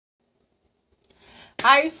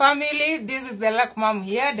Hi family, this is the Luck Mom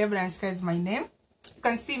here. Dubiajobcam is my name. You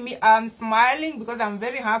can see me, I'm smiling because I'm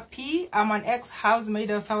very happy. I'm an ex-housemaid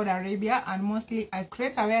of Saudi Arabia, and mostly I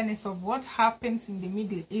create awareness of what happens in the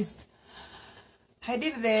Middle East. I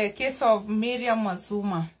did the case of Miriam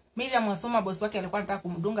Wasuma. Miriam Wasuma, boss wake alikuwa anataka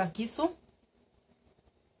kumdunga kisu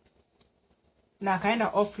na akaenda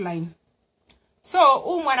offline.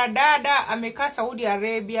 So, mwanadada amekaa Saudi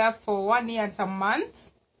Arabia for 1 year and some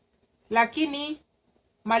months. Lakini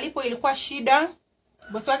malipo ilikuwa shida.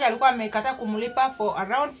 Boss wake alikuwa amekataa kumlipa for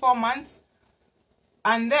around 4 months.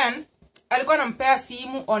 And then alikuwa anampea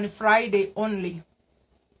simu on Friday only.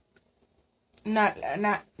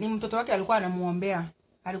 Na ni mtoto wake alikuwa anamuombea.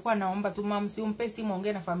 Alikuwa anaomba tu mama simpe simu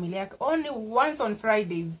ongee na familia yake. Only once on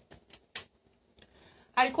Fridays.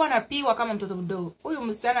 Alikuwa anapigwa kama mtoto mdogo. Huyu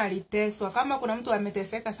msichana aliteswa. Kama kuna mtu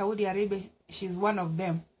ameteseka Saudi Arabia, she's one of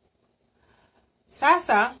them.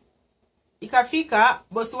 Sasa ikafika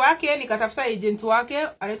boss wake, nikatafuta agent wake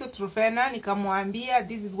anaitwa Trufena, nikamwambia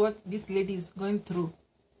this is what this lady is going through.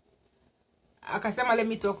 Akasema let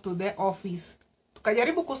me talk to the office.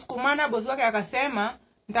 Tukajaribu kusukumana, boss wake akasema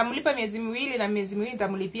nitamlipa miezi 2 na miezi 2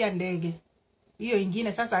 nitamlipia ndege. Hiyo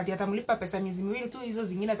ingine sasa ati atamlipa pesa miezi 2 tu, hizo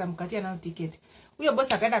zingine atamkatia na ticket. Huyo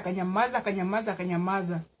boss akaenda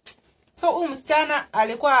akanyamaza. So msichana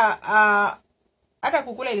alikuwa hata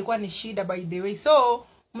kukula ilikuwa ni shida by the way. So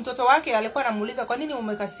mtoto wake alikuwa anamuuliza kwa nini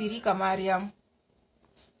umekasirika Mariam?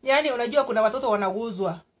 Yaani unajua kuna watoto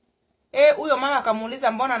wanaguzwa. Huyo mama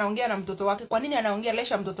akamuuliza mbona anaongea na mtoto wake? Kwa nini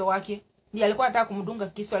anaongelesha mtoto wake? Ndiye alikuwa anataka kumdunga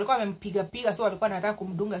kisu. Alikuwa amempiga, so alikuwa anataka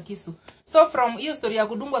kumdunga kisu. So from hiyo story ya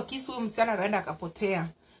kudungwa kisu, huyo msichana akaenda akapotea.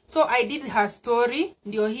 So I did her story.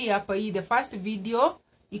 Ndio hii hapa hii. The first video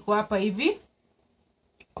iko hapa hivi.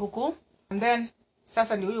 Huku. And then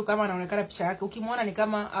sasa ndio huyu kama anaonekana picha yake. Ukimwona ni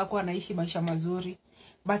kama hakuwa anaishi maisha mazuri.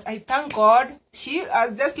 But I thank God she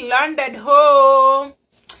has just landed home.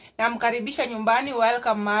 Namkaribisha nyumbani.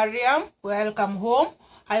 Welcome Mariam. Welcome home.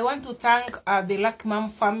 I want to thank the Lucky Mom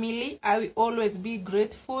family. I will always be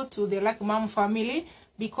grateful to the Lucky Mom family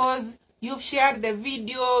because you've shared the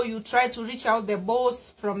video. You tried to reach out the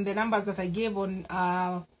boss from the numbers that I gave on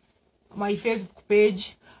my Facebook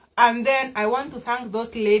page. And then I want to thank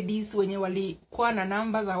those ladies wenye walikuwa na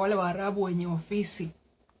numbers za wale Waarabu wenye ofisi.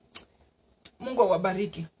 Mungu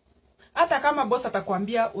awabariki. Hata kama boss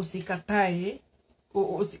atakwambia usikatae,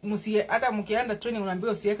 hata mkienda training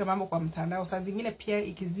unaambiwa usiweke mambo kwa mtandao, saa zingine pia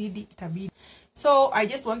ikizidi itabidi. So I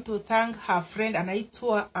just want to thank her friend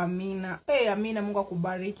anaitwa Amina. Amina, Mungu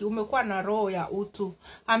akubariki. Umekuwa na roho ya utu.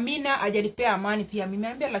 Amina ajanipea amani pia.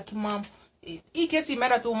 Nimeambia Lucky Mom hii kesi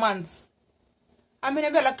imeenda 2 months.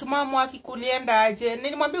 Ameniambia Lucky Mom akikulienda aje.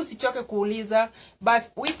 Nilimwambia usichoke kuuliza, but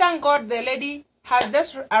we thank God the lady has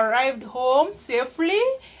just arrived home safely.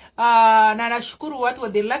 Na nashukuru watu wa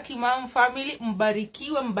the Lucky Mom family.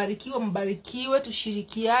 Mbarikiwe.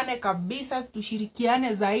 Tushirikiane kabisa.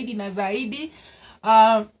 Tushirikiane zaidi na zaidi.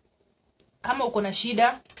 Kama uko na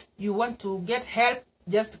shida, you want to get help,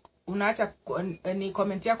 just unaacha ni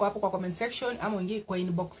comment yako hapo kwa comment section ama uingie kwa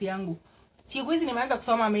inbox yangu. Siku hizi nimeanza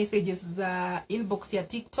kusoma messages za inbox ya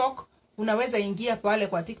TikTok. Unaweza ingia pale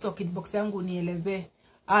kwa TikTok inbox yangu nielezee.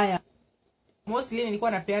 Mostly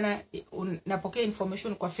nilikuwa napokea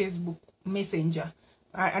information kwa Facebook Messenger.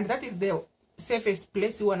 And that is the safest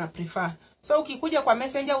place you wanna prefer. So ukikuja kwa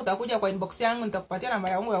Messenger utakuja kwa inbox yangu, nitakupatia namba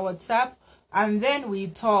yangu ya WhatsApp and then we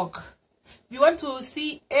talk. If you want to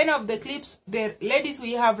see any of the clips the ladies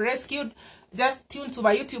we have rescued, just tune to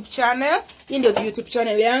my YouTube channel. Hii ndio YouTube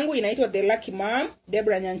channel yangu inaitwa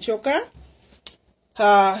theluckymumdebranyanchoka.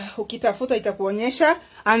 Ukitafuta itakuonyesha,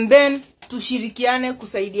 and then tushirikiane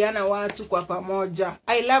kusaidiana watu kwa pamoja.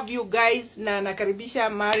 I love you guys na nakaribisha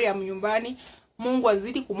Mariam nyumbani. Mungu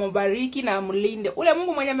azidi kumbariki na amlinde. Ule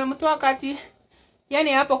Mungu mwenye amemtoa kati,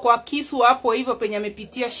 yani hapo kwa kisu hapo hivyo penye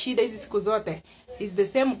amepitia shida hizi siku zote, is the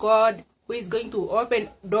same God who is going to open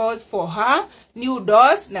doors for her, new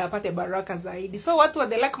doors, na apate baraka zaidi. So watu wa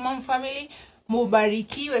the Lucky Mom family,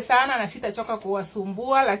 mubarikiwe sana na sitachoka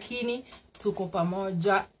kuwasumbua, lakini tuko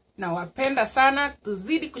pamoja na wapenda sana,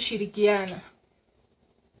 tuzidi kushirikiana.